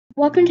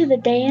Welcome to the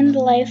day in the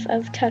life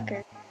of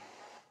Tucker.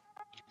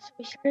 So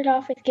we started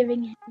off with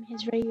giving him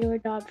his regular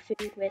dog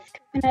food with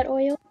coconut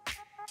oil.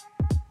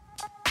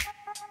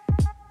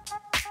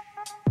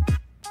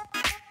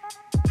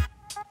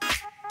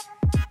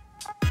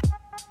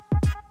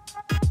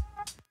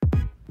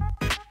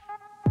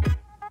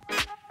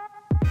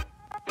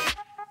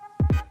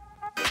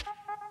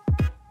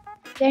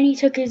 Then he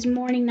took his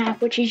morning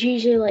nap, which is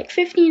usually like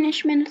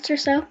 15-ish minutes or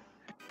so.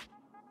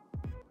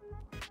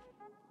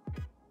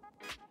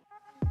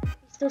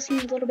 He still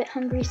seemed a little bit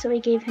hungry, so we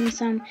gave him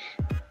some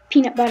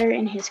peanut butter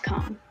in his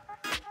Kong.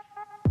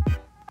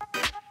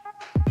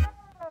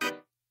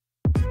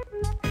 In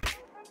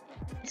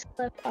this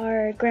clip,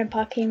 our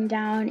grandpa came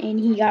down and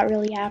he got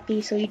really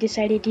happy, so he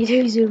decided to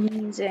do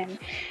zoomies and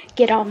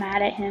get all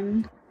mad at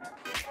him.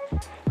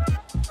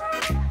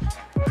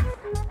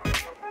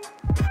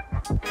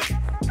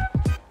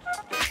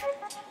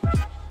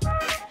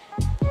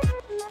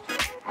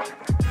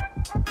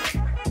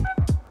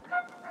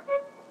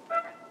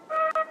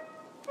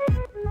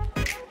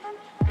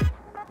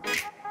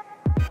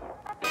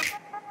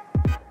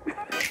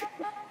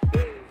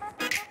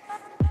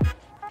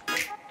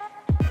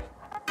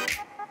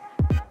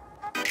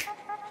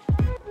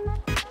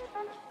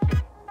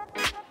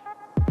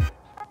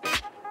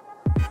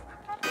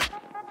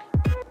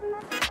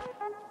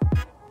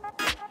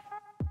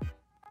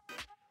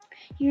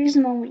 Here's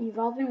the moment you've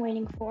all been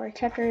waiting for,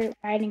 Tucker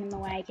riding in the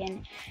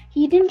wagon.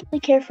 He didn't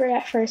really care for it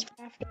at first,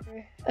 but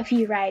after a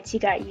few rides he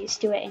got used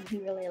to it and he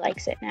really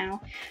likes it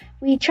now.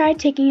 We tried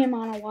taking him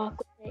on a walk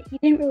with it. He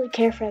didn't really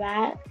care for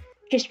that,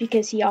 just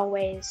because he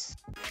always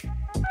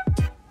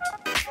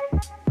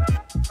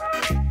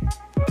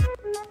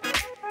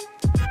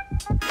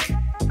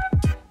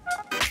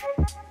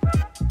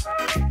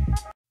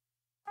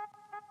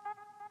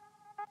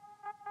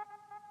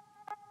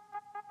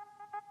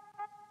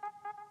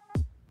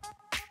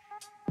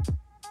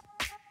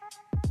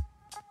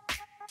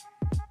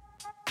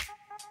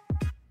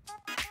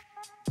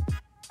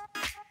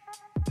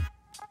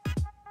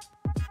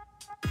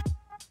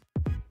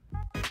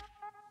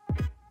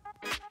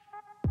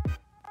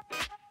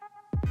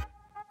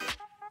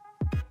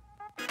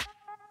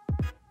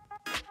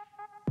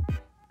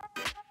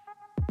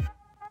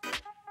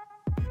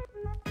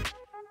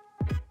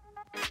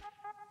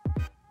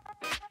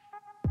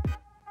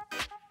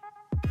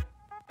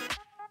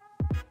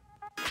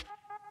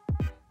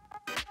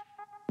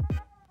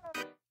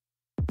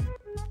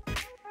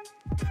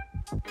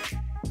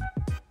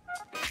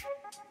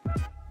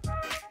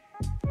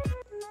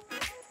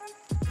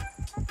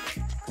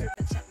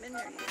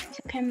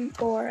took him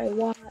for a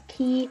walk.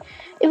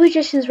 It was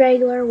just his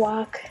regular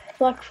walk.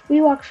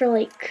 We walked for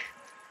like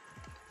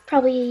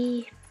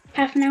probably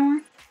half an hour.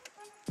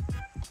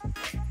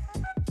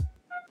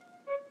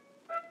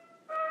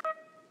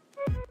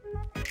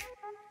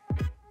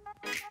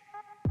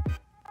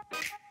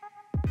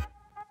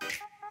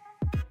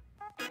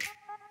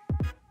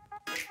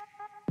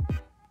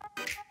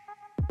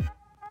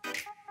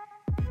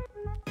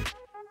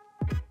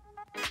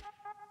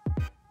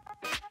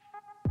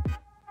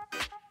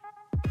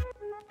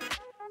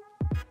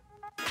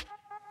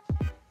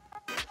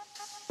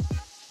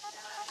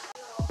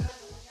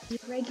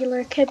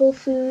 Regular kibble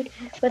food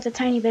with a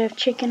tiny bit of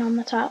chicken on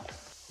the top.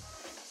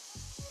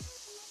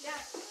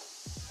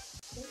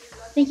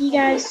 Thank you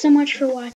guys so much for watching.